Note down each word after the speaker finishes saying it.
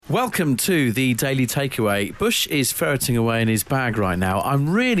Welcome to the Daily Takeaway. Bush is ferreting away in his bag right now. I'm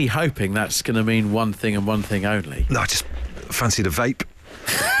really hoping that's going to mean one thing and one thing only. No, I just fancied a vape.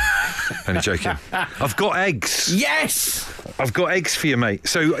 Only joking. I've got eggs. Yes! I've got eggs for you, mate.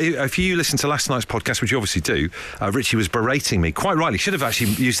 So if you listen to last night's podcast, which you obviously do, Richie was berating me, quite rightly. Should have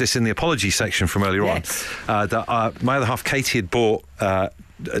actually used this in the apology section from earlier on. That my other half, Katie, had bought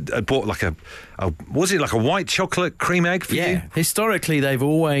like a was it like a white chocolate cream egg for you? Yeah, historically they've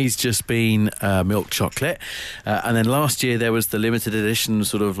always just been milk chocolate, and then last year there was the limited edition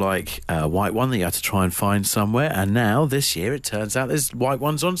sort of like white one that you had to try and find somewhere, and now this year it turns out there's white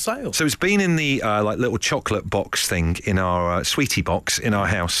ones on sale. So it's been in the like little chocolate box thing in our sweetie box in our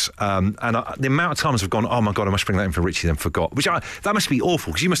house, and the amount of times I've gone, oh my God, I must bring that in for Richie, then forgot, that must be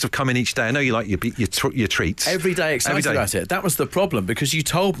awful because you must have come in each day. I know you like your treats every day, excited about it. That was the problem, because you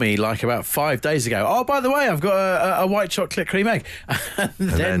told me like about 5 days ago, oh, by the way, I've got a white chocolate cream egg, and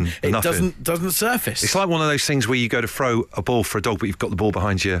then it doesn't surface. It's like one of those things where you go to throw a ball for a dog, but you've got the ball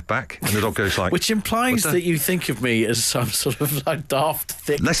behind your back, and the dog goes like... Which implies that you think of me as some sort of like daft,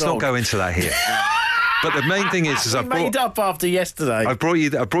 thick Let's dog. not go into that here. But the main thing is I made up after yesterday. I brought you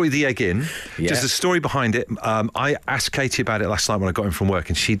the egg in. Yeah. Just the story behind it. I asked Katie about it last night when I got in from work,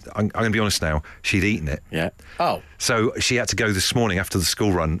 and I'm going to be honest now, she'd eaten it. Yeah. Oh. So she had to go this morning after the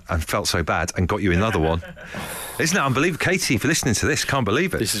school run and felt so bad and got you another one. Isn't it unbelievable? Katie, if you're listening to this, can't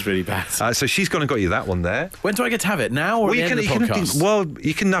believe it. This is really bad. So she's gone and got you that one there. When do I get to have it? Now or at the end of the podcast?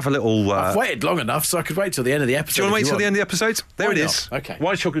 You can have a little... I've waited long enough, so I could wait till the end of the episode. Do you want to wait till the end of the episode? There Why it not? is. Okay.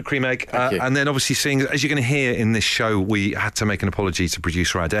 White chocolate cream egg. Thank you. And then obviously seeing, as you're going to hear in this show, we had to make an apology to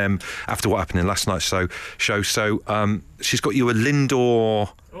producer Adem after what happened in last night's show. So she's got you a Lindor...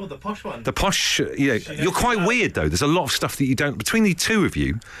 Oh, the posh one. The posh, you're quite weird though. There's a lot of stuff that you don't. Between the two of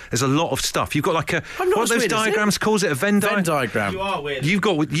you, there's a lot of stuff. You've got like a I'm not what as those weird as diagrams calls it a Venn diagram. You are weird.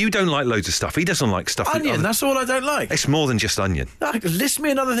 You don't like loads of stuff. He doesn't like stuff. Onion. That's all I don't like. It's more than just onion. List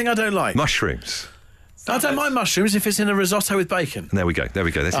me another thing I don't like. Mushrooms. I don't mind mushrooms if it's in a risotto with bacon. There we go.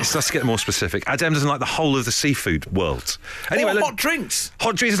 Let's get more specific. Adem doesn't like the whole of the seafood world. Anyway, hot drinks.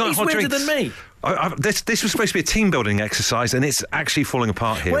 Hot drinks, not He's hot weirder drinks. than me. This was supposed to be a team-building exercise, and it's actually falling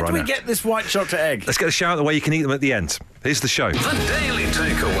apart here When right do we now. get this white chocolate egg? Let's get the show out of the way. You can eat them at the end. Here's the show. The Daily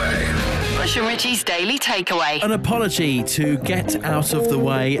Takeaway. Bush and Richie's Daily Takeaway. An apology to get out of the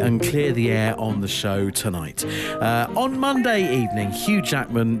way and clear the air on the show tonight. On Monday evening, Hugh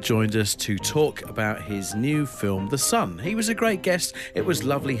Jackman joined us to talk about his new film, The Sun. He was a great guest. It was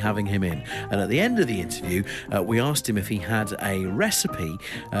lovely having him in. And at the end of the interview, we asked him if he had a recipe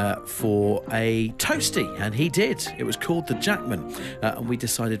for a toastie, and he did. It was called the Jackman, and we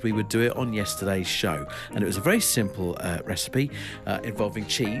decided we would do it on yesterday's show. And it was a very simple recipe involving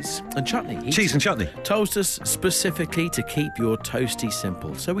cheese and chutney. Cheese and chutney. Told us specifically to keep your toastie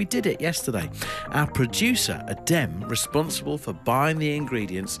simple, so we did it yesterday. Our producer, Adem, responsible for buying the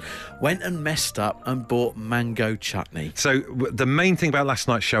ingredients, went and messed up and bought mango chutney. So the main thing about last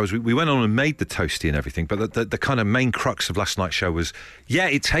night's show is we went on and made the toastie and everything, but the kind of main crux of last night's show was, yeah,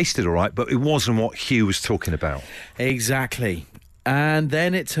 it tasted all right, but it wasn't what Hugh was talking about. Exactly. And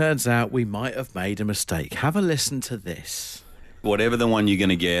then it turns out we might have made a mistake. Have a listen to this. Whatever the one you're going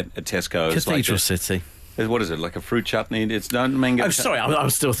to get at Tesco's. Cathedral City. What is it, like a fruit chutney? It's not mango. Oh, sorry,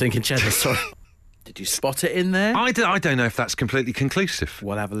 I'm still thinking cheddar, sorry. Did you spot it in there? I don't know if that's completely conclusive.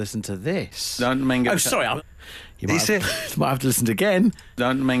 Well, have a listen to this. Not mango. Oh, sorry. You might Is have, it? Might have to listen again.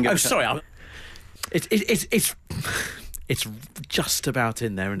 Not mango. Oh, sorry. It's just about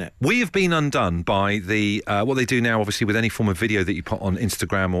in there, isn't it? We have been undone by the what they do now, obviously, with any form of video that you put on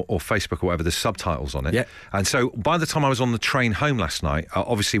Instagram or Facebook or whatever, there's subtitles on it. Yeah. And so by the time I was on the train home last night,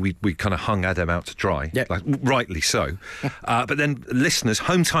 obviously we kind of hung Adam out to dry, Yeah. like, rightly so. But then listeners,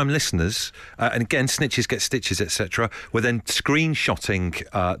 home time listeners, and again, snitches get stitches, etc., were then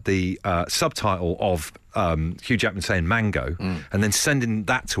screenshotting the subtitle of Hugh Jackman saying mango and then sending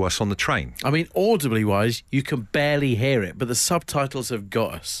that to us on the train. I mean, audibly wise, you can barely hear it, but the subtitles have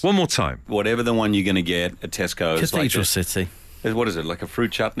got us. One more time. Whatever the one you're going to get at Tesco's. Cathedral City. What is it, like a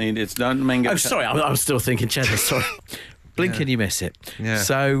fruit chutney? It's not mango. Oh, sorry, I'm still thinking cheddar, sorry. Blink and you miss it. Yeah.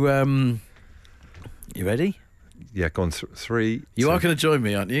 So, you ready? Yeah, go on. Three. You two. are going to join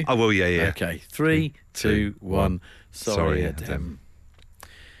me, aren't you? Oh, well, yeah. Okay, 3, 2, 1. Sorry, Sorry, Adem.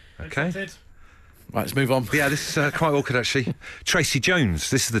 Okay. Accepted. Right, let's move on. Yeah, this is quite awkward, actually. Tracy Jones,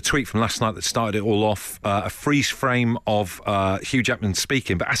 this is the tweet from last night that started it all off. A freeze frame of Hugh Jackman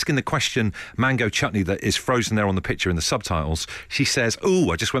speaking, but asking the question, mango chutney, that is frozen there on the picture in the subtitles. She says,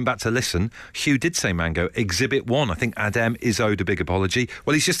 I just went back to listen. Hugh did say mango. Exhibit 1. I think Adam is owed a big apology.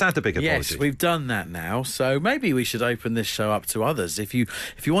 Well, he's just had a big apology. Yes, we've done that now, so maybe we should open this show up to others. If you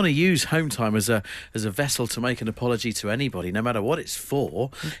want to use Home Time as a vessel to make an apology to anybody, no matter what it's for,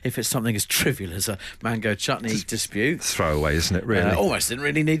 if it's something as trivial as a mango chutney dispute. Throwaway, isn't it, really? Almost didn't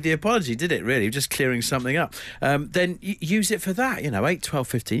really need the apology, did it, really? Just clearing something up. Then use it for that. 8, 12,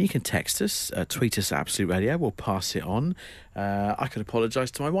 15. You can text us, tweet us at Absolute Radio. We'll pass it on. I could apologise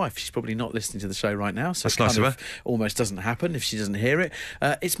to my wife. She's probably not listening to the show right now, so that's nice of her. Almost doesn't happen if she doesn't hear it.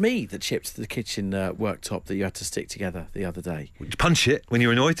 It's me that chipped the kitchen worktop that you had to stick together the other day. Would you punch it when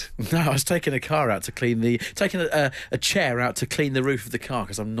you're annoyed? No, I was taking a chair out to clean the roof of the car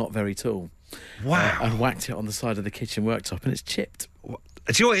because I'm not very tall. Wow. And whacked it on the side of the kitchen worktop and it's chipped.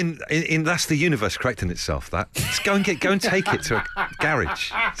 Do you know what, in that's the universe correcting itself, that. Just go and take it to a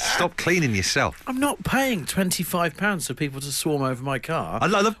garage. Stop cleaning yourself. I'm not paying £25 for people to swarm over my car.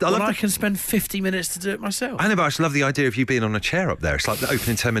 I can spend 50 minutes to do it myself. I know, but I just love the idea of you being on a chair up there. It's like the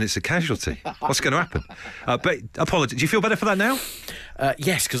opening 10 minutes of Casualty. What's going to happen? But apologies. Do you feel better for that now?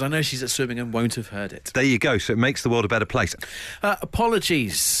 Yes, because I know she's at swimming and won't have heard it. There you go. So it makes the world a better place.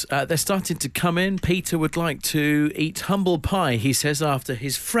 Apologies. They're starting to come in. Peter would like to eat humble pie, he says, after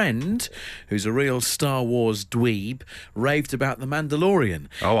his friend, who's a real Star Wars dweeb, raved about The Mandalorian.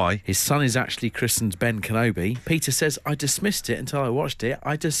 Oh, aye. His son is actually christened Ben Kenobi. Peter says, I dismissed it until I watched it.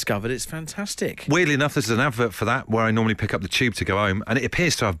 I discovered it's fantastic. Weirdly enough, there's an advert for that where I normally pick up the tube to go home, and it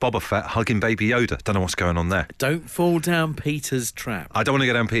appears to have Boba Fett hugging Baby Yoda. Don't know what's going on there. Don't fall down Peter's trap. I don't want to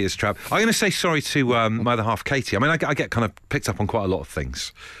go down Peter's trap. I'm going to say sorry to my other half, Katie. I mean, I get kind of picked up on quite a lot of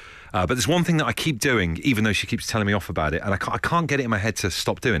things. But there's one thing that I keep doing, even though she keeps telling me off about it, and I can't get it in my head to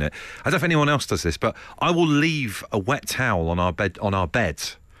stop doing it. I don't know if anyone else does this, but I will leave a wet towel on our bed,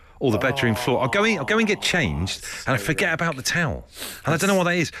 or the bedroom floor. I'll go and get changed, and I forget about the towel. And I don't know what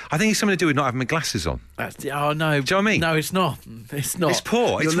that is. I think it's something to do with not having my glasses on. No. Do you know what I mean? No, it's not. It's not. It's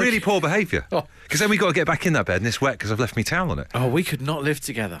poor. It's really poor behaviour. Because then we got to get back in that bed and it's wet because I've left my towel on it. Oh, we could not live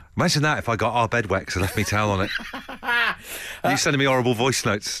together. Imagine that if I got our bed wet because I left my towel on it. You sending me horrible voice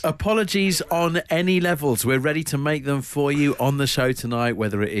notes. Apologies on any levels. We're ready to make them for you on the show tonight,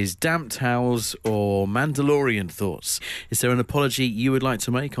 whether it is damp towels or Mandalorian thoughts. Is there an apology you would like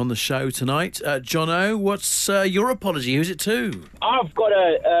to make on the show tonight? Jono, what's your apology? Who's it to? I've got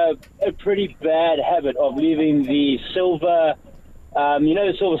a pretty bad habit of leaving the silver...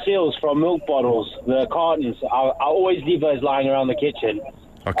 the silver seals from milk bottles, the cartons. I always leave those lying around the kitchen.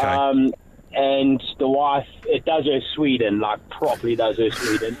 Okay. And the wife, it does her Sweden, like properly does her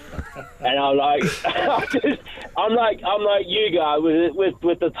Sweden. And I'm like, I'm like you guys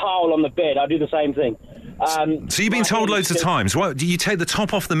with the towel on the bed. I do the same thing. So you've been told loads of times. What, do you take the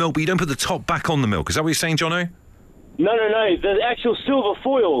top off the milk, but you don't put the top back on the milk? Is that what you're saying, Jono? No. The actual silver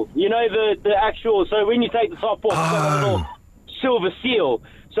foil. You know, the actual. So when you take the top off, it's got a little silver seal.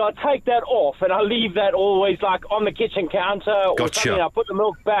 So I take that off and I leave that always like on the kitchen counter or something. I put the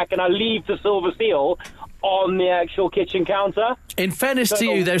milk back and I leave the silver seal on the actual kitchen counter. In fairness to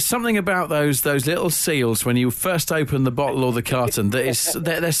you, there's something about those little seals when you first open the bottle or the carton that is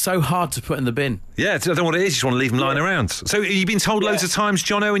they're so hard to put in the bin. Yeah, I don't know what it is. You just want to leave them lying around. So you've been told loads of times,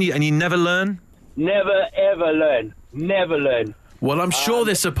 Jono, and you never learn? Never, ever learn. Never learn. Well, I'm sure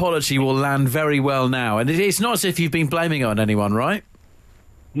this apology will land very well now. And it's not as if you've been blaming it on anyone, right?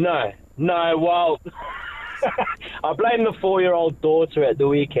 No, well, I blame the 4-year-old daughter at the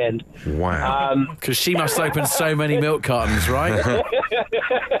weekend. Wow. Because she must open so many milk cartons, right?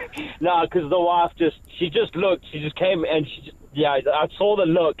 No, because the wife she just looked. She just came and I saw the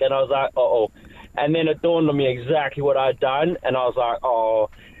look and I was like, uh-oh. And then it dawned on me exactly what I'd done. And I was like, oh.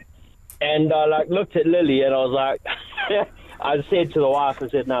 And I looked at Lily and I was like, I said to the wife, I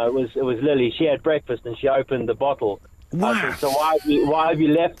said, no, it was Lily. She had breakfast and she opened the bottle. Wow. Said, so why have you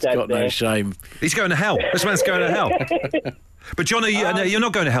left that Got there? no shame. He's going to hell. This man's going to hell. But Jono, you're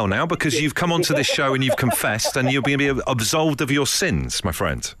not going to hell now because you've come onto this show and you've confessed and you're being absolved of your sins, my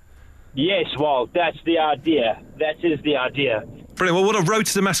friend. Yes, well, that's the idea. That is the idea. Brilliant. Well, what a road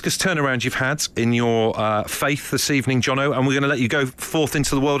to Damascus turnaround you've had in your faith this evening, Jono, and we're going to let you go forth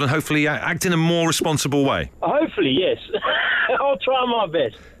into the world and hopefully act in a more responsible way. Hopefully, yes. I'll try my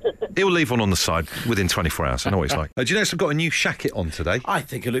best. He'll leave one on the side within 24 hours. I know what it's like. Do you notice I've got a new shacket on today? I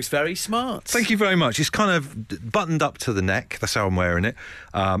think it looks very smart. Thank you very much. It's kind of buttoned up to the neck. That's how I'm wearing it.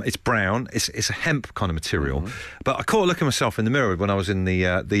 It's brown. It's a hemp kind of material. But I caught a look at myself in the mirror when I was in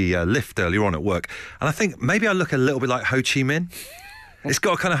the lift earlier on at work, and I think maybe I look a little bit like Ho Chi Minh. It's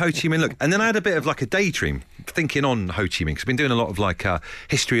got a kind of Ho Chi Minh look. And then I had a bit of like a daydream thinking on Ho Chi Minh, because I've been doing a lot of like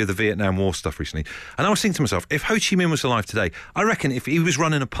history of the Vietnam War stuff recently. And I was thinking to myself, if Ho Chi Minh was alive today, I reckon if he was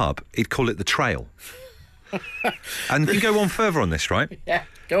running a pub, he'd call it the Trail. And you go on further on this, right? Yeah,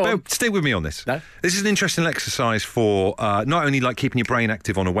 go on. Stay with me on this. No. This is an interesting exercise for not only like keeping your brain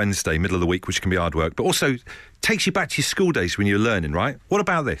active on a Wednesday, middle of the week, which can be hard work, but also takes you back to your school days when you were learning, right? What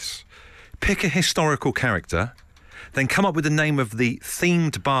about this? Pick a historical character, then come up with the name of the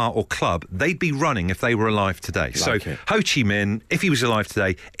themed bar or club they'd be running if they were alive today. So it. Ho Chi Minh, if he was alive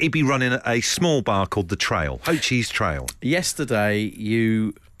today, he'd be running a small bar called The Trail. Ho Chi's Trail. Yesterday,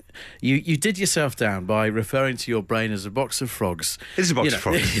 you did yourself down by referring to your brain as a box of frogs. It is a box of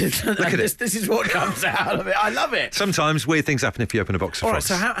frogs. Look at it. This is what comes out of it. I love it. Sometimes weird things happen if you open a box of All right,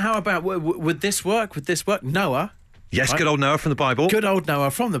 frogs. so how about, would this work? Would this work? Noah. Yes, Right. good old Noah from the Bible. Good old Noah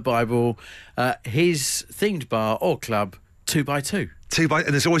from the Bible. His themed bar or club, 2x2. And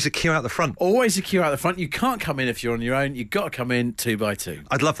there's always a queue out the front. Always a queue out the front. You can't come in if you're on your own. You've got to come in 2x2.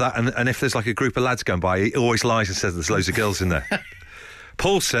 I'd love that. And if there's like a group of lads going by, he always lies and says there's loads of girls in there.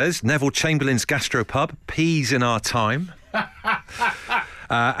 Paul says Neville Chamberlain's Gastropub, peas in our time.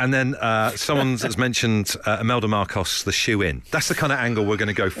 And then someone has mentioned Imelda Marcos, the shoe in. That's the kind of angle we're going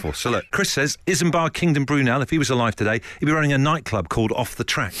to go for. So look, Chris says Isambard Kingdom Brunel, if he was alive today, he'd be running a nightclub called Off the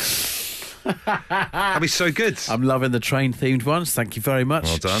Tracks. That'd be so good. I'm loving the train-themed ones. Thank you very much.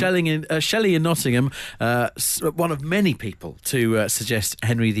 Well done. Shelley in Nottingham, one of many people to suggest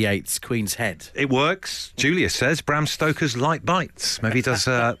Henry VIII's Queen's Head. It works. Julia says Bram Stoker's Light Bites. Maybe he does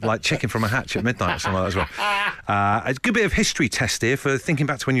like chicken from a hatch at midnight or something like that as well. A good bit of history test here for thinking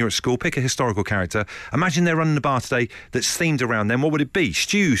back to when you were at school. Pick a historical character. Imagine they're running a bar today that's themed around them. What would it be?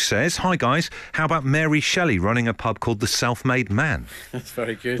 Stu says, hi guys, how about Mary Shelley running a pub called The Self-Made Man? That's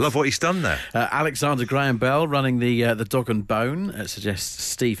very good. Love what he's done there. Alexander Graham Bell running the Dog and Bone suggests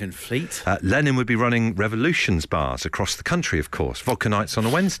Stephen Fleet. Lenin would be running Revolutions bars across the country, of course. Vodka nights on a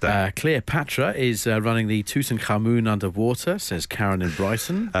Wednesday. Cleopatra is running the Tutankhamun underwater, says Karen in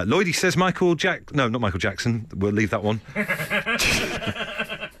Brighton. Lloydie says No, not Michael Jackson. We'll leave that one.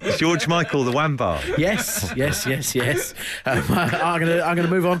 George Michael, the Wham Bar. Yes. I'm going to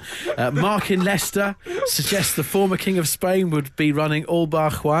move on. Mark in Leicester suggests the former King of Spain would be running All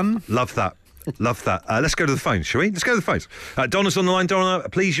Bar Juan. Love that. Let's go to the phones, shall we? Let's go to the phones. Donna's on the line. Donna,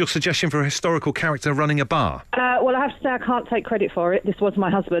 please, your suggestion for a historical character running a bar. Well, I have to say I can't take credit for it. This was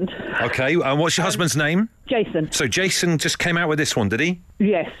my husband. Okay, what's your husband's name? Jason. So Jason just came out with this one, did he?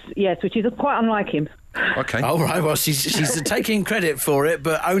 Yes, which is quite unlike him. Okay. All right, well, she's taking credit for it,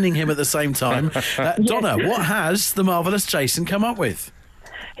 but owning him at the same time. Donna, what has the marvellous Jason come up with?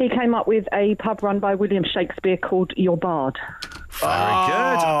 He came up with a pub run by William Shakespeare called Your Bard. Very good.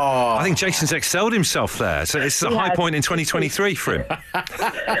 I think Jason's excelled himself there. So it's a high point in 2023 for him.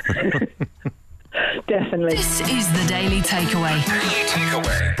 Definitely. This is the Daily Takeaway. Daily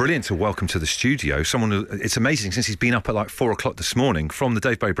Takeaway. Brilliant to welcome to the studio someone who, it's amazing, since he's been up at like 4 o'clock this morning from the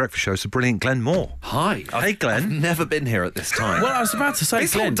Dave Berry Breakfast Show, it's the brilliant Glenn Moore. Hi. Hey, Glenn. I've never been here at this time. Well, I was about to say,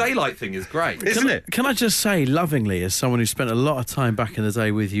 this Glenn, whole daylight thing is great. Isn't it? Can I just say, lovingly, as someone who spent a lot of time back in the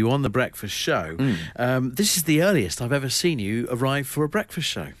day with you on the breakfast show, this is the earliest I've ever seen you arrive for a breakfast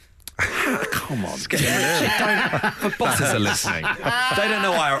show. Come on. The bosses are listening. They don't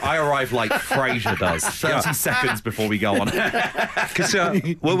know I arrive like Frasier does. 30 seconds before we go on. Because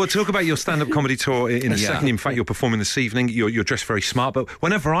we'll talk about your stand-up comedy tour in a second. In fact, you're performing this evening. You're dressed very smart. But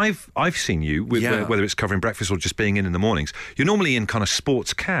whenever I've seen you, whether it's covering breakfast or just being in the mornings, you're normally in kind of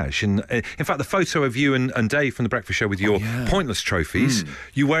sports cash. And in fact, the photo of you and Dave from the breakfast show with your pointless trophies,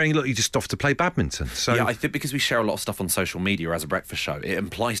 you're wearing, look, you just off to play badminton. So Yeah, I think because we share a lot of stuff on social media as a breakfast show, it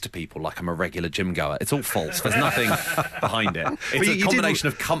implies to people like I'm a regular gym goer. It's all false. There's nothing behind it. It's a combination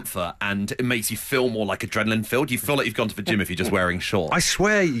of comfort, and it makes you feel more like adrenaline filled. You feel like you've gone to the gym if you're just wearing shorts. I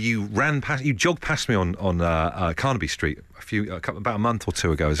swear you jogged past me on Carnaby Street about a month or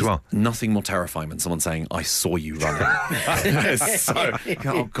two ago as well. Nothing more terrifying than someone saying, I saw you running.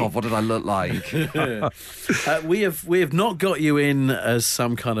 Oh God, what did I look like? We have not got you in as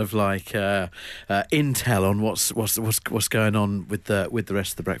some kind of like intel on what's going on with the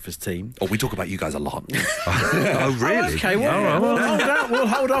rest of the breakfast team. Oh, we talk about you guys a lot. Oh, really? Okay, we'll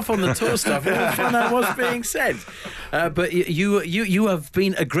hold off on the tour stuff and we'll find out what's being said. But you have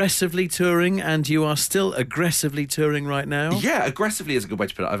been aggressively touring, and you are still aggressively touring right now. Yeah, aggressively is a good way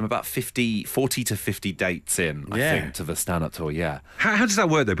to put it. I'm about 40 to 50 dates in, I think, to the stand-up tour, yeah. How does that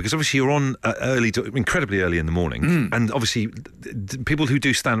work, though? Because obviously you're on incredibly early in the morning, and obviously people who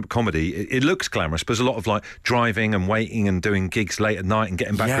do stand-up comedy, it looks glamorous, but there's a lot of like driving and waiting and doing gigs late at night and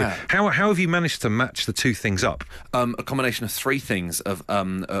getting back. Yeah. How have you managed to match the two things up? A combination of three things of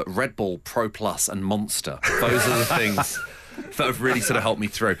Red Bull, Pro Plus and Monster. Those are the things that have really sort of helped me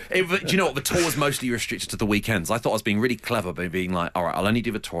through. Do you know what? The tour was mostly restricted to the weekends. I thought I was being really clever by being like, all right, I'll only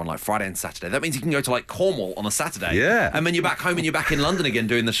do the tour on like Friday and Saturday. That means you can go to like Cornwall on a Saturday. Yeah. And then you're back home and you're back in London again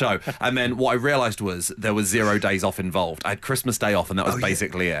doing the show. And then what I realised was there was 0 days off involved. I had Christmas Day off and that was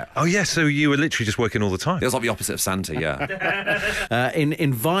basically it. Oh, yeah, so you were literally just working all the time. It was like the opposite of Santa, yeah.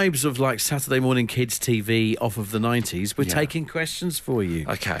 In vibes of like Saturday morning kids TV off of the 90s, we're taking questions for you.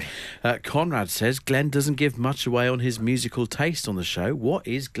 Okay. Conrad says Glenn doesn't give much away on his musical taste on the show. What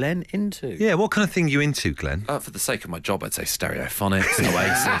is Glenn into? Yeah, what kind of thing are you into, Glenn? For the sake of my job, I'd say Stereophonics,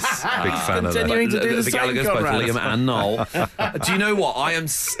 Oasis. Big fan of that. Continuing to do the same, Gallaghers, both Conrad. Liam and Noel. Do you know what? I am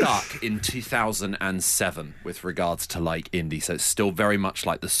stuck in 2007 with regards to like indie, so it's still very much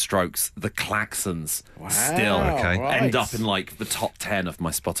like the Strokes, the Klaxons. Still end up in like the top 10 of my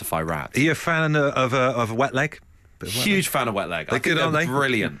Spotify Wrapped. Are you a fan of a Wet Leg? Huge fan of Wet Leg. They're good, aren't they?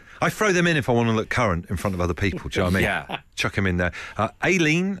 Brilliant. I throw them in if I want to look current in front of other people. Do you know what I mean? Yeah. Chuck them in there.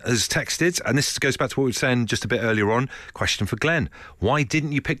 Aileen has texted, and this goes back to what we were saying just a bit earlier on. Question for Glenn. Why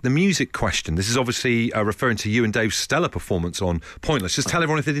didn't you pick the music question? This is obviously referring to you and Dave's stellar performance on Pointless. Just tell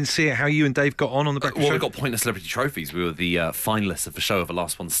everyone if they didn't see it, how you and Dave got on the Breakfast Show. Well, we got Pointless Celebrity Trophies. We were the finalists of the show of The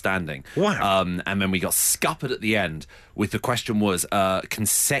Last One Standing. Wow. And then we got scuppered at the end with the question was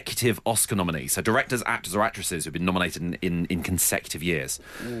consecutive Oscar nominees. So directors, actors or actresses who've been nominated in consecutive years.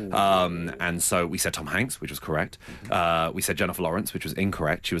 And so we said Tom Hanks, which was correct. We said Jennifer Lawrence, which was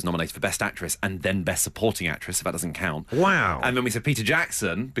incorrect. She was nominated for Best Actress and then Best Supporting Actress, if that doesn't count. Wow. And then we said Peter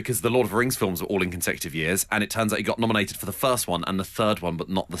Jackson, because the Lord of the Rings films were all in consecutive years, and it turns out he got nominated for the first one and the third one, but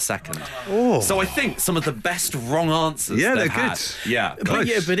not the second. Oh. So I think some of the best wrong answers Yeah, they've they're had. good. Yeah.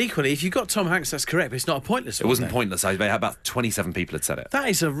 But equally, if you got Tom Hanks, that's correct, but it's not a pointless It one. wasn't then. pointless. They had about 27 people had said it. That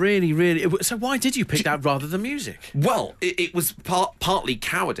is a really, really... So why did you pick that rather than music? Well, it was partly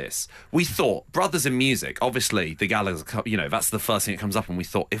cowardice. We thought, brothers in music, obviously, the Gallaghers, that's the first thing that comes up, and we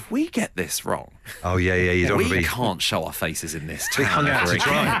thought, if we get this wrong... Oh, yeah, you don't want to we be... can't show our faces in this Big town hung out ever to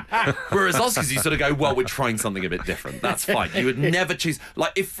again. Whereas Oscars, you sort of go, well, we're trying something a bit different. That's fine. You would never choose...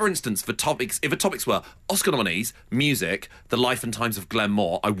 Like, if, for instance, if the topics were Oscar nominees, music, the life and times of Glenn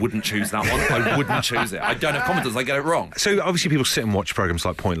Moore, I wouldn't choose that one. I wouldn't choose it. I don't have confidence. I get it wrong. So obviously people sit and watch programmes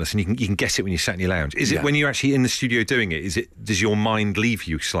like Pointless, and you can guess it when you're sat in your lounge. Is it when you're actually in the studio doing it? Does your mind leave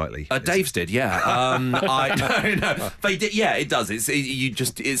you slightly? Dave's did, yeah. No. But it does.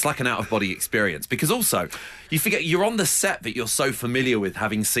 It's like an out of body experience, because also you forget you're on the set that you're so familiar with,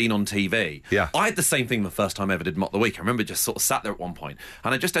 having seen on TV. Yeah. I had the same thing the first time I ever did Mock the Week. I remember just sort of sat there at one point,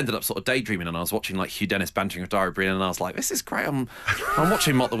 and I just ended up sort of daydreaming, and I was watching like Hugh Dennis bantering with Diary Breen, and I was like, this is great. I'm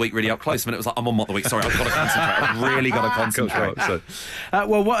watching Mock the Week really up close, and it was like, I'm on Mock the Week. Sorry, I've got to concentrate. I've really got to concentrate.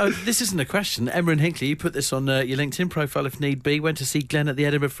 This isn't a question. Emma and Hinckley, you put this on your LinkedIn profile if need be. Went to see Glenn at the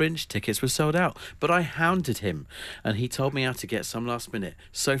Edinburgh Fringe. Tickets were sold out, but I hounded him, and he told me how to get some last minute.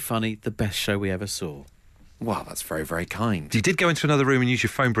 So funny, the best show we ever saw. Wow, that's very, very kind. You did go into another room and use your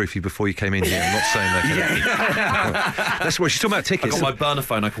phone briefly before you came in here. I'm not saying that. That's what she's talking about. Tickets. I got my burner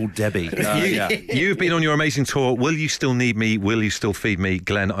phone. I called Debbie. You've been on your amazing tour. Will you still need me? Will you still feed me?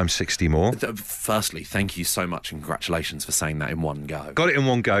 Glenn, I'm 60 more. Firstly, thank you so much and congratulations for saying that in one go. Got it in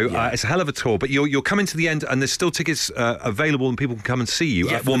one go. Yeah. It's a hell of a tour, but you're coming to the end, and there's still tickets available, and people can come and see you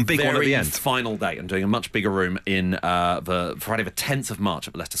at one big one at the end. Final date. I'm doing a much bigger room in the Friday the 10th of March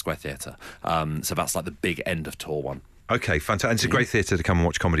at Leicester Square Theatre. So that's like the big end of tour one. Okay, fantastic. And it's a great theatre to come and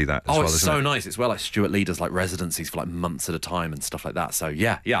watch comedy that as well, it's isn't so it? nice. It's where like Stuart Lee does like residencies for like months at a time and stuff like that. So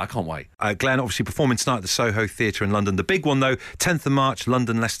yeah, I can't wait. Glenn, obviously performing tonight at the Soho Theatre in London. The big one though, 10th of March,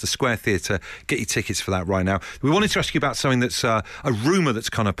 London, Leicester Square Theatre. Get your tickets for that right now. We wanted to ask you about something that's a rumour that's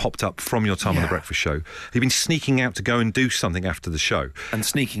kind of popped up from your time on The Breakfast Show. You've been sneaking out to go and do something after the show. And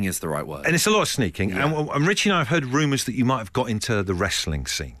sneaking is the right word. And it's a lot of sneaking. Yeah. And Richie and I have heard rumours that you might have got into the wrestling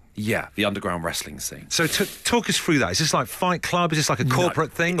scene. Yeah, the underground wrestling scene. So talk us through that. Is this like Fight Club? Is this like a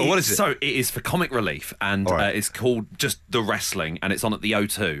corporate thing? Or what is it? So it is for comic relief, and Right. it's called just The Wrestling, and it's on at the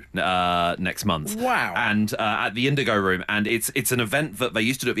O2 next month. Wow. And at the Indigo Room, and it's an event that they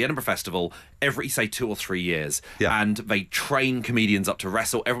used to do at the Edinburgh Festival every, say, 2 or 3 years. Yeah. And they train comedians up to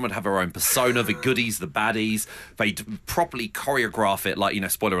wrestle. Everyone would have their own persona, the goodies, the baddies. They'd properly choreograph it, like,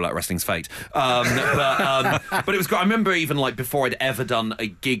 spoiler alert, wrestling's fate. But it was great. I remember even, like, before I'd ever done a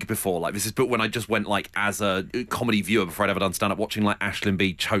gig before, like, this is but when I just went, like, as a comedy viewer before I'd ever done stand-up, watching, like, Ashlyn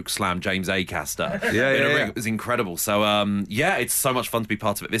B chokeslam James Acaster. Yeah. It was incredible. So, it's so much fun to be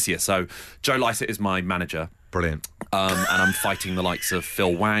part of it this year. So, Joe Lycett is my manager. Brilliant. And I'm fighting the likes of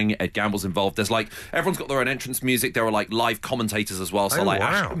Phil Wang. Ed Gamble's involved. There's everyone's got their own entrance music. There are live commentators as well. So wow.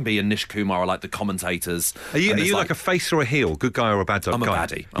 Ashton B and Nish Kumar are like the commentators. Are you like a face or a heel? Good guy or a bad guy? I'm a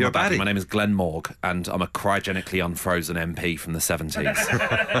baddie. You're a baddie. My name is Glenn Morg, and I'm a cryogenically unfrozen MP from the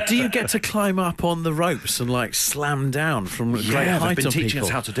 70s. Do you get to climb up on the ropes and slam down from great height they've been on teaching people?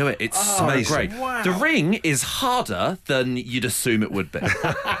 us how to do it. It's so amazing. great. Wow. The ring is harder than you'd assume it would be.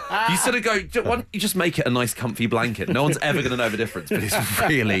 You sort of go, why don't you just make it a nice comfy blanket? No one's ever going to know the difference, but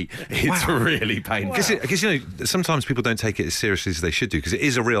it's really painful. Because sometimes people don't take it as seriously as they should do, because it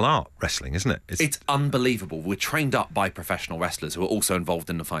is a real art, wrestling, isn't it? It's unbelievable. We're trained up by professional wrestlers who are also involved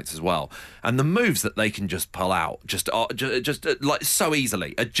in the fights as well, and the moves that they can just pull out just like so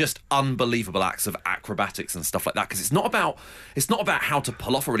easily are just unbelievable acts of acrobatics and stuff like that. Because it's not about how to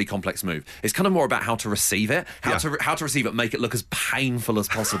pull off a really complex move. It's kind of more about how to receive it, how to receive it, and make it look as painful as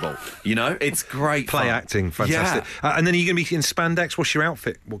possible. It's great. Play fun. acting, fantastic. Yeah. And then are you going to be in spandex? What's your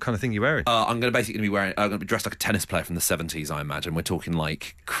outfit? What kind of thing are you wearing? I'm going to be dressed like a tennis player from the 70s, I imagine. We're talking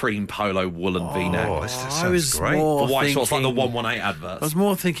like cream polo woolen V-neck. Oh, this I sounds was great. more The white shorts, like the thinking- 118 adverts. I was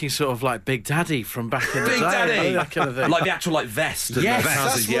more thinking sort of like Big Daddy from back in the Big day. Daddy! That kind of thing. Like the actual vest. And Yes, the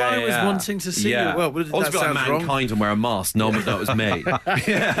trousers. that's what I was wanting to see. Yeah. Well, I want to be like sounds wrong. Mankind and wear a mask. No one would know it was me.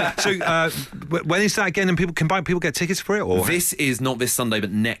 So when is that again? And people get tickets for it? Or This is not this Sunday,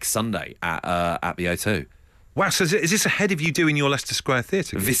 but next Sunday at the O2. wow, so is this ahead of you doing your Leicester Square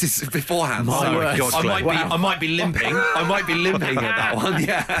Theatre? This is beforehand. My so word. God, I might be limping. I might be limping at that one.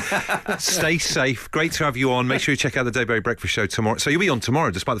 Yeah. Stay safe. Great to have you on. Make sure you check out the Dayberry Breakfast Show tomorrow. So you'll be on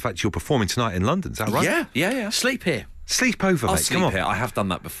tomorrow, despite the fact you're performing tonight in London. Is that right? Yeah. Sleep here. Sleep over, I'll mate. sleep Come on. here. I have done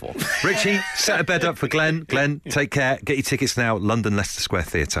that before. Richie, set a bed up for Glenn. Glenn, take care. Get your tickets now. London Leicester Square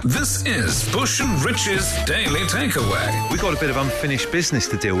Theatre. This is Bush and Rich's Daily Takeaway. We've got a bit of unfinished business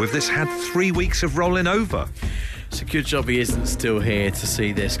to deal with. This had 3 weeks of rolling over. It's a good job he isn't still here to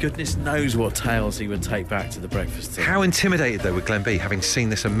see this. Goodness knows what tales he would take back to the breakfast team. How intimidated, though, with Glenn B, having seen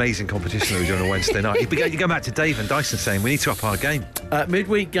this amazing competition that we do on a Wednesday night. You go back to Dave and Dyson saying, we need to up our game.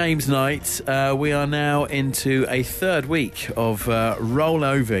 Midweek games night, we are now into a third week of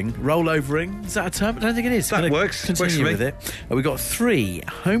rollovering. Is that a term? I don't think it is. That Gonna works. Continue Works for me. with it. We've got 3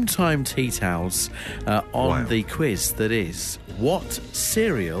 home time tea towels on Wow. the quiz that is, what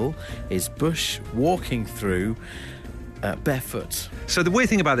cereal is Bush walking through barefoot? So the weird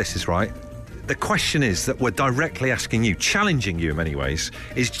thing about this is, right, the question is that we're directly asking you, challenging you in many ways,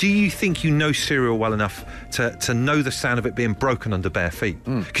 is do you think you know cereal well enough to know the sound of it being broken under bare feet?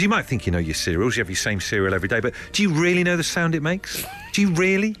 Because you might think you know your cereals, you have your same cereal every day, but do you really know the sound it makes? Do you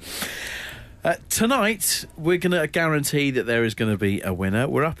really? Tonight, we're going to guarantee that there is going to be a winner.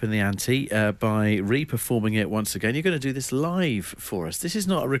 We're up in the ante by re-performing it once again. You're going to do this live for us. This is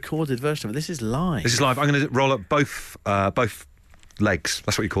not a recorded version of it. This is live. This is live. I'm going to roll up both legs.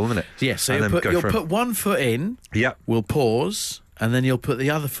 That's what you call them, isn't it? Yes, so And you'll then put one foot in, Yep. we'll pause, and then you'll put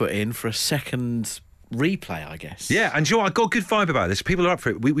the other foot in for a second replay, I guess. Yeah, and I got a good vibe about this. People are up for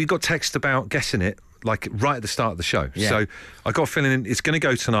it. We got text about guessing it, like right at the start of the show. Yeah. So I got a feeling it's going to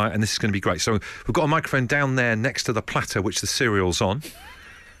go tonight, and this is going to be great. So we've got a microphone down there next to the platter, which the cereal's on.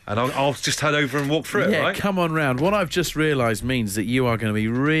 And I'll just head over and walk through it, Yeah, right? come on round. What I've just realised means that you are going to be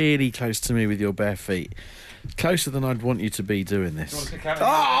really close to me with your bare feet. Closer than I'd want you to be doing this.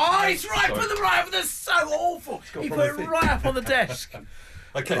 Oh, it's right, put them right up. That's so awful. He put it right up on the desk.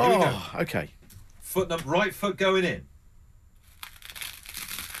 Okay, here we go. Oh, okay. Right foot going in.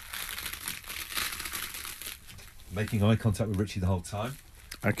 Making eye contact with Richie the whole time.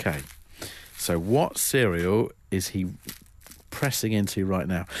 Okay. So what cereal is he pressing into right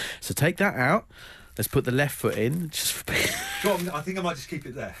now? So take that out. Let's put the left foot in. Just Go on, I think I might just keep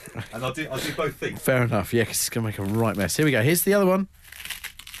it there. And I'll do both feet. fair enough. Yeah, because it's going to make a right mess. Here we go. Here's the other one.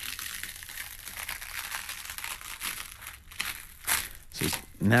 So he's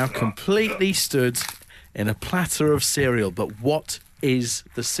now completely stood in a platter of cereal. But what is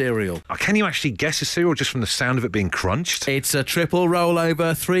the cereal? Can you actually guess a cereal just from the sound of it being crunched? It's a triple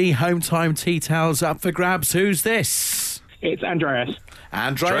rollover. 3 home time tea towels up for grabs. Who's this? It's Andreas.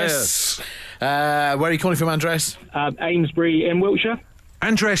 Andreas. Where are you calling from, Andreas? Amesbury in Wiltshire.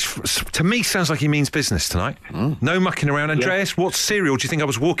 Andreas, to me, sounds like he means business tonight. No mucking around. Andreas, what cereal do you think I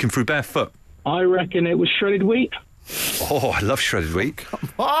was walking through barefoot? I reckon it was shredded wheat. Oh, I love shredded wheat. Come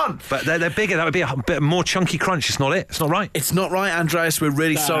on. But they're bigger. That would be a bit more chunky crunch. It's not it. It's not right. It's not right, Andreas. We're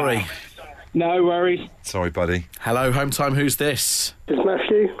really sorry. No worries. Sorry, buddy. Hello, home time. Who's this? It's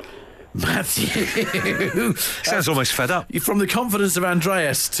Matthew. Matthew. Sounds almost fed up. From the confidence of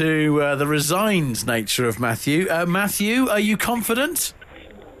Andreas to the resigned nature of Matthew. Matthew, are you confident?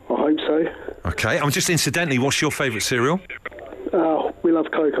 I hope so. Okay, I'm just incidentally, what's your favourite cereal? We love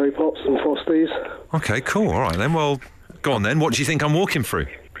Cocoa Pops and Frosties. Okay, cool. All right then. Well, go on then. What do you think I'm walking through?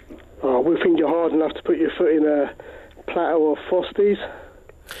 We think you're hard enough to put your foot in a platter of Frosties.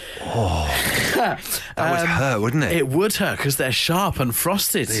 That would hurt, wouldn't it? It would hurt because they're sharp and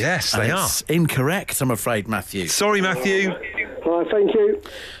frosted. Yes, they are. It's incorrect, I'm afraid, Matthew. Sorry, Matthew. All right, thank you.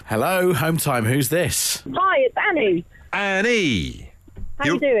 Hello, home time. Who's this? Hi, it's Annie. Annie. How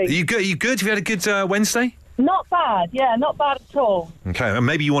you doing? Are you good? Are you good? Have you had a good Wednesday? Not bad, yeah, not bad at all. Okay, and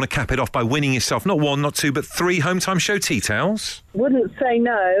maybe you want to cap it off by winning yourself not 1, not 2, but 3 home time show tea towels. Wouldn't say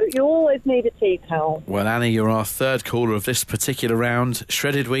no. You always need a tea towel. Well, Annie, you're our third caller of this particular round.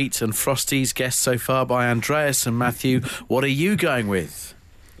 Shredded wheat and Frosties guessed so far by Andreas and Matthew. What are you going with?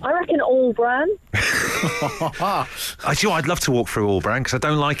 I reckon All Bran. I'd love to walk through All Bran because I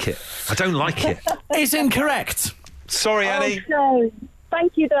don't like it. I don't like it. It's incorrect. Sorry, Annie. No.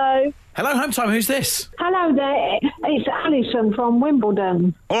 Thank you, though. Hello, home time. Who's this? Hello there. It's Alison from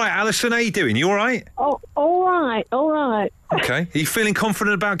Wimbledon. All right, Alison, how you doing? You all right? Oh, all right, all right. Okay. Are you feeling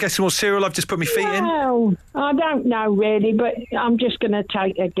confident about guessing what cereal I've just put my feet in? Well, I don't know really, but I'm just going to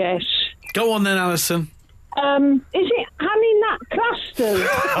take a guess. Go on then, Alison. Is it Honey Nut Clusters?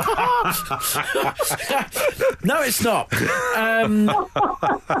 No, it's not.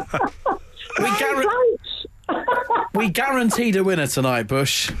 We guaranteed a winner tonight,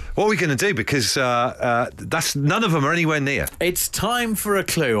 Bush. What are we going to do? Because that's none of them are anywhere near. It's time for a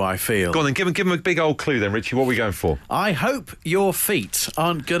clue, I feel. Go on then, give him a big old clue then, Richie. What are we going for? I hope your feet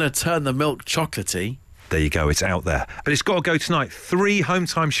aren't going to turn the milk chocolatey. There you go, it's out there. But it's got to go tonight. 3 home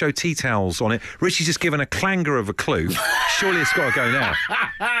time show tea towels on it. Richie's just given a clanger of a clue. Surely it's got to go now.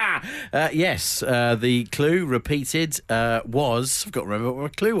 Yes, the clue repeated was... I've got to remember what my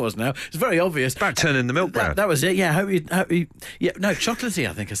clue was now. It's very obvious. About turning the milk brown. That was it, yeah. Hope you, yeah, no, chocolatey,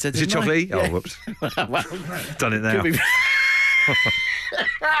 I think I said. Is it chocolatey? Yeah. Oh, whoops. Done it now.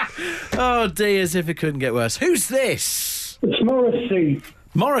 Oh, dear, as if it couldn't get worse. Who's this? It's Morrissey.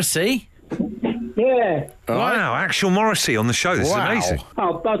 Morrissey? Yeah. Wow, actual Morrissey on the show. This is amazing.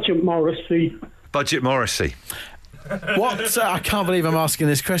 Oh, Budget Morrissey. Budget Morrissey. What? I can't believe I'm asking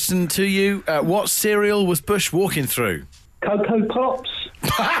this question to you. What cereal was Bush walking through? Cocoa Pops.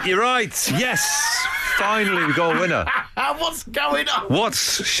 You're right. Yes. Finally, we got a winner. What's going on? What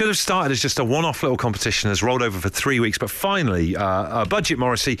should have started as just a one-off little competition has rolled over for 3 weeks, but finally, Budget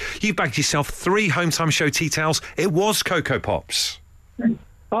Morrissey, you bagged yourself 3 home time show tea towels. It was Cocoa Pops.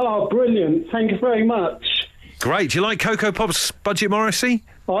 Oh, brilliant. Thank you very much. Great. Do you like Cocoa Pops, Budget Morrissey?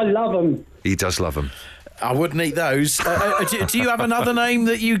 I love them. He does love them. I wouldn't eat those. Do you have another name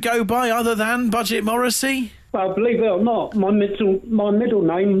that you go by other than Budget Morrissey? Well, believe it or not, my middle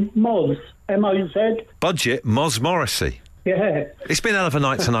name, Moz. M-O-Z. Budget Moz Morrissey. Yeah. It's been a hell of a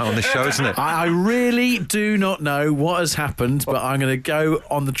night tonight on this show, isn't it? I really do not know what has happened, but I'm going to go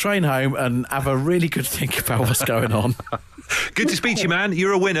on the train home and have a really good think about what's going on. Good to speak to you, man.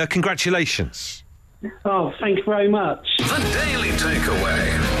 You're a winner. Congratulations. Oh, thank you very much. The Daily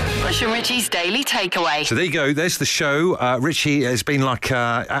Takeaway. Bush and Richie's Daily Takeaway. So there you go. There's the show. Richie has been like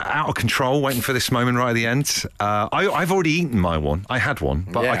out of control, waiting for this moment right at the end. I've already eaten my one. I had one,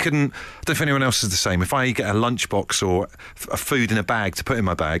 but I couldn't. I don't know if anyone else is the same. If I get a lunchbox or a food in a bag to put in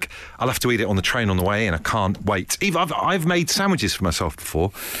my bag, I'll have to eat it on the train on the way in. I can't wait. I've made sandwiches for myself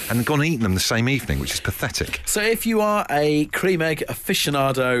before and gone and eaten them the same evening, which is pathetic. So if you are a cream egg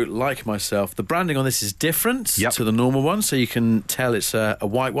aficionado like myself, the branding on this is different to the normal one, so you can tell it's a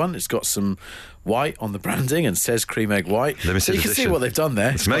white one. It's got some white on the branding and says cream egg white. Limited so you can see what they've done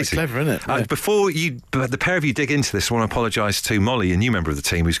there. It's amazing. Quite clever, isn't it? Yeah. Before the pair of you dig into this, I want to apologise to Molly, a new member of the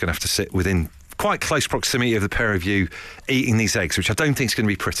team, who's going to have to sit within quite close proximity of the pair of you eating these eggs, which I don't think is going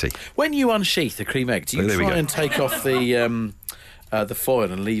to be pretty. When you unsheath a cream egg, do you try and take off the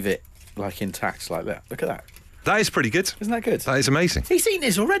foil and leave it like intact like that? Look at that. That is pretty good. Isn't that good? That is amazing. He's eaten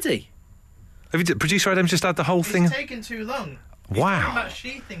this already. Producer Adam's just had the whole thing. It's taken too long. Wow. About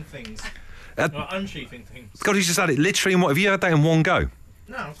sheathing things. Uh, or unsheathing things. God, he's just had it literally in what? Have you had that in one go?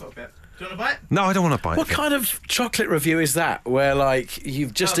 No, I've got a bit. Do you want a bite? No, I don't want to bite. What kind of chocolate review is that? Where like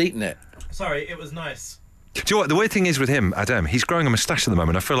you've just eaten it? Sorry, it was nice. Do you know what? The weird thing is with him, Adam, he's growing a moustache at the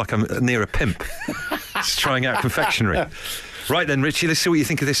moment. I feel like I'm near a pimp. Just trying out confectionery. Right then, Richie, let's see what you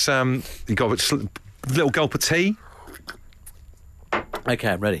think of this. You got a little gulp of tea. Okay,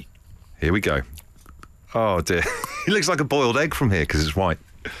 I'm ready. Here we go. Oh dear. He looks like a boiled egg from here because it's white.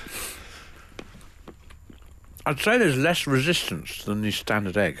 I'd say there's less resistance than the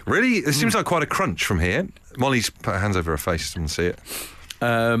standard egg. Really? It seems like quite a crunch from here. Molly's put her hands over her face. Doesn't see it.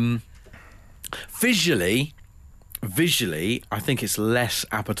 Visually, I think it's less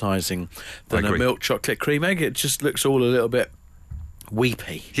appetising than a milk chocolate cream egg. It just looks all a little bit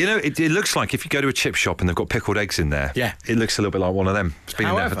weepy. You know, it looks like if you go to a chip shop and they've got pickled eggs in there, it looks a little bit like one of them. It's been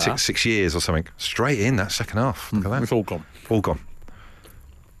in there for 6 years or something. Straight in that second half. Look at that. It's all gone. All gone.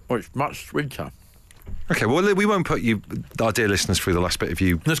 Oh, it's much sweeter. Okay, well, we won't put you, our dear listeners, through the last bit of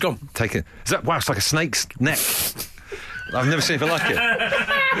you. Let's go. Take it. Is that, wow, it's like a snake's neck. I've never seen anything like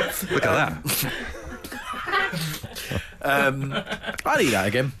it. Look at that. I'll eat that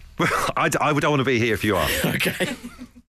again. I don't want to be here if you are. Okay.